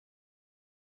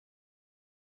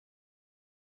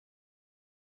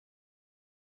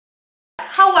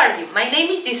are you? My name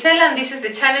is Gisela and this is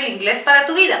the channel Inglés para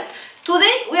tu vida.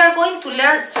 Today we are going to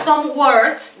learn some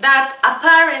words that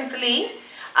apparently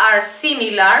are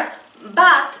similar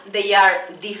but they are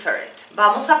different.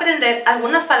 Vamos a aprender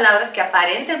algunas palabras que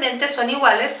aparentemente son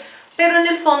iguales pero en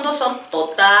el fondo son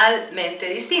totalmente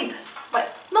distintas. Bueno,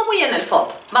 no muy en el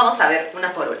fondo, vamos a ver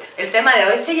una por una. El tema de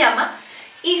hoy se llama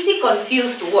Easy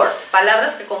Confused Words,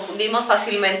 palabras que confundimos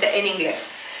fácilmente en inglés.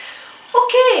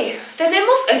 Ok,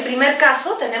 tenemos el primer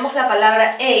caso, tenemos la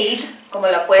palabra aid, como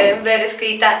la pueden ver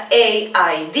escrita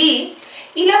A-I-D,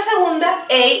 y la segunda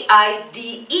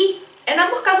A-I-D-E. En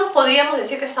ambos casos podríamos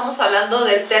decir que estamos hablando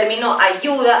del término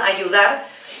ayuda, ayudar.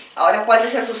 Ahora, ¿cuál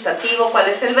es el sustantivo? ¿Cuál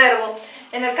es el verbo?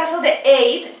 En el caso de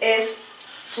aid es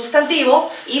sustantivo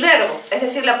y verbo, es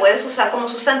decir, la puedes usar como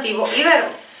sustantivo y verbo.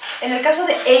 En el caso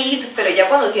de aid, pero ya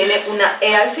cuando tiene una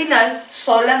E al final,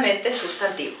 solamente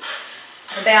sustantivo.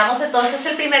 Veamos entonces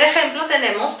el primer ejemplo,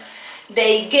 tenemos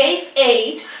they gave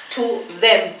aid to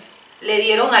them, le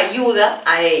dieron ayuda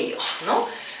a ellos, ¿no?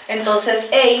 Entonces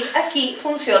aid aquí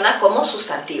funciona como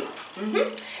sustantivo.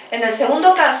 En el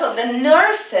segundo caso, the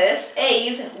nurse's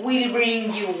aid will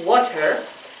bring you water,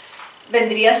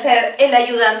 vendría a ser el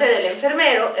ayudante del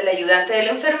enfermero, el ayudante de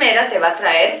la enfermera te va a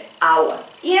traer agua.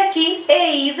 Y aquí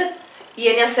aid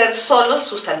viene a ser solo el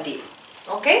sustantivo,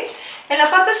 ¿ok? En la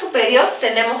parte superior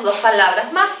tenemos dos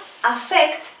palabras más,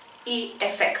 affect y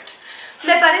effect.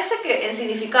 Me parece que en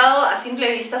significado a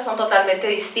simple vista son totalmente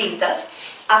distintas.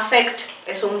 Affect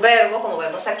es un verbo, como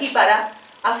vemos aquí, para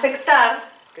afectar,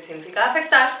 que significa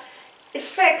afectar.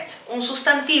 Effect, un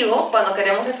sustantivo, cuando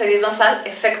queremos referirnos al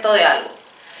efecto de algo.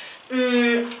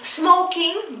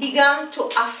 Smoking began to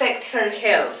affect her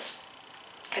health.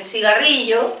 El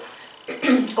cigarrillo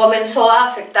comenzó a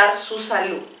afectar su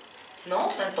salud, ¿no?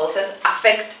 Entonces,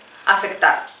 affect,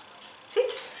 afectar, ¿sí?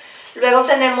 Luego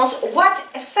tenemos what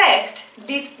effect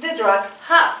did the drug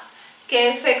have? ¿Qué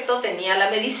efecto tenía la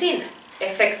medicina?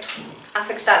 Efecto,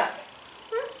 afectar.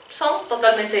 Son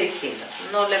totalmente distintas,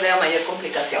 no le veo mayor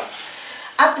complicación.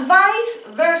 Advice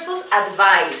versus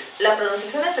advice. La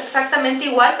pronunciación es exactamente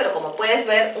igual, pero como puedes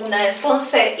ver, una es con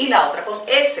C y la otra con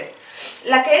S.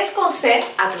 La que es con C,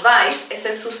 advice, es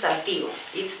el sustantivo,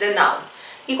 it's the noun.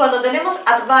 Y cuando tenemos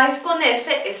advice con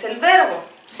S, es el verbo,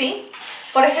 ¿sí?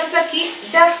 Por ejemplo aquí,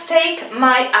 just take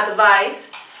my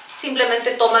advice,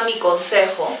 simplemente toma mi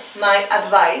consejo, my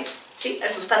advice, ¿sí?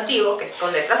 El sustantivo, que es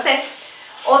con letra C.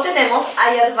 O tenemos,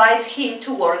 I advise him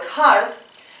to work hard,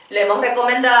 le hemos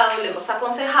recomendado, le hemos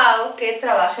aconsejado que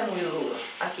trabaje muy duro.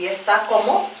 Aquí está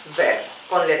como verbo,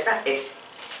 con letra S,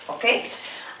 ¿ok?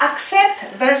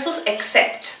 Accept versus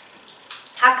accept.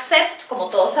 Accept, como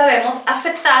todos sabemos,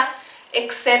 aceptar,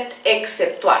 except,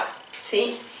 exceptuar,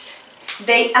 ¿sí?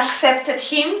 They accepted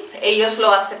him, ellos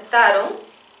lo aceptaron.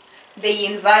 They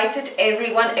invited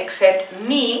everyone except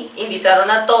me, invitaron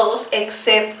a todos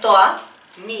excepto a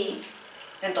mí.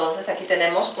 Entonces aquí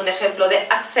tenemos un ejemplo de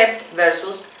accept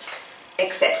versus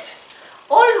accept.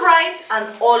 All right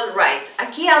and all right.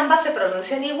 Aquí ambas se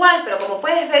pronuncian igual, pero como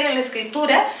puedes ver en la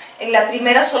escritura, en la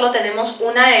primera solo tenemos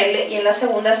una L y en la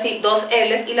segunda sí, dos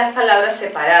L's y las palabras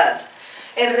separadas.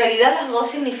 En realidad las dos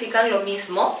significan lo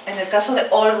mismo. En el caso de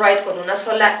all right con una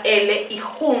sola L y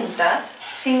junta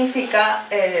significa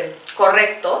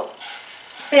correcto,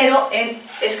 pero en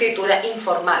escritura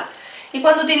informal. Y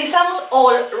cuando utilizamos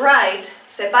all right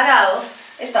separado,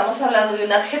 estamos hablando de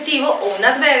un adjetivo o un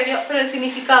adverbio, pero el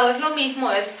significado es lo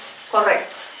mismo, es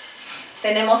correcto.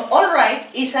 Tenemos all right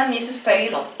is a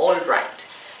misspelling of all right.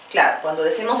 Claro, cuando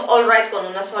decimos all right con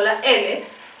una sola L,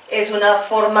 es una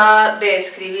forma de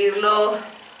escribirlo,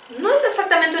 no es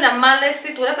exactamente una mala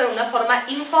escritura, pero una forma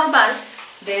informal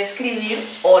de escribir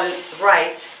all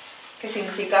right, que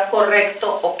significa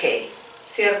correcto, ok,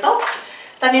 ¿cierto?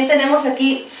 También tenemos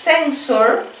aquí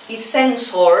censor y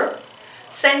censor.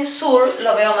 Censor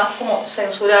lo veo más como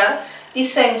censurar y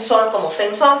censor como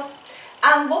censor.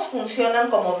 Ambos funcionan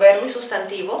como verbo y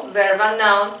sustantivo, verb and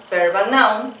noun, verb and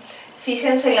noun.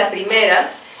 Fíjense en la primera,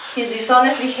 his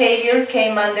dishonest behavior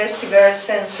came under severe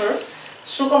censure.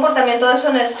 Su comportamiento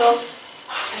deshonesto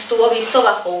estuvo visto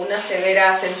bajo una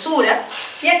severa censura.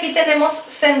 Y aquí tenemos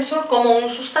censor como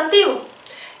un sustantivo.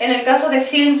 En el caso de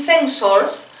film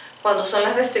censors, cuando son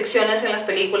las restricciones en las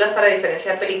películas para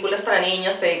diferenciar películas para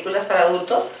niños, películas para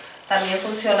adultos, también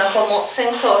funciona como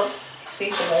censor, ¿sí?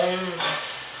 Como una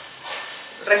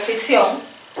restricción,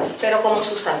 pero como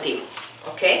sustantivo,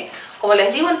 ¿ok? Como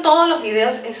les digo en todos los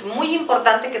videos, es muy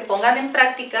importante que pongan en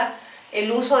práctica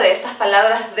el uso de estas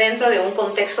palabras dentro de un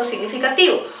contexto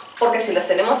significativo, porque si las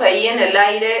tenemos ahí en el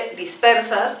aire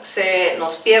dispersas, se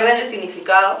nos pierde el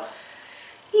significado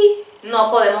y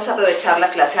no podemos aprovechar la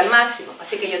clase al máximo.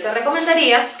 Así que yo te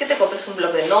recomendaría que te compres un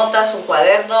bloc de notas, un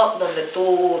cuaderno donde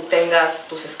tú tengas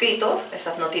tus escritos,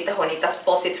 esas notitas bonitas,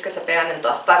 post-its que se pegan en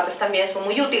todas partes también son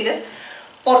muy útiles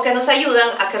porque nos ayudan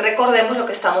a que recordemos lo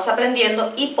que estamos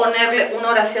aprendiendo, y ponerle una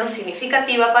oración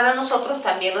significativa para nosotros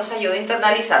también nos ayuda a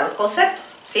internalizar los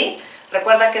conceptos, ¿sí?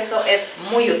 Recuerda que eso es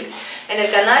muy útil. En el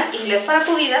canal Inglés para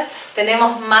tu Vida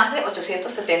tenemos más de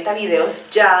 870 videos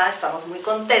ya, estamos muy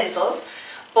contentos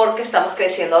porque estamos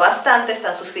creciendo bastante,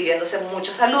 están suscribiéndose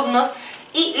muchos alumnos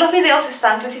y los videos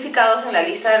están clasificados en la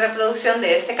lista de reproducción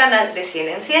de este canal de 100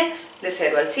 en 100, de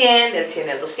 0 al 100, del 100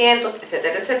 al 200,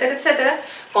 etcétera, etcétera, etcétera,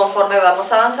 conforme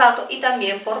vamos avanzando, y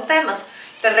también por temas.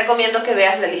 Te recomiendo que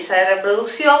veas la lista de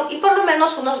reproducción y por lo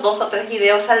menos unos 2 o 3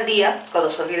 videos al día, cuando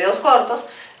son videos cortos,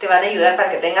 te van a ayudar para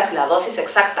que tengas la dosis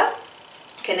exacta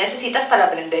que necesitas para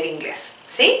aprender inglés,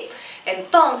 ¿sí?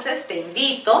 Entonces te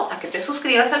invito a que te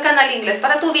suscribas al canal Inglés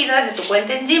para tu Vida desde tu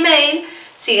cuenta en Gmail.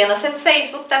 Síguenos en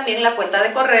Facebook, también la cuenta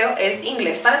de correo es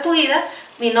Inglés para tu Vida.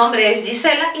 Mi nombre es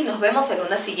Gisela y nos vemos en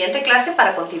una siguiente clase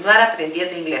para continuar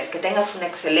aprendiendo inglés. Que tengas un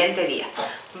excelente día.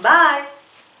 Bye.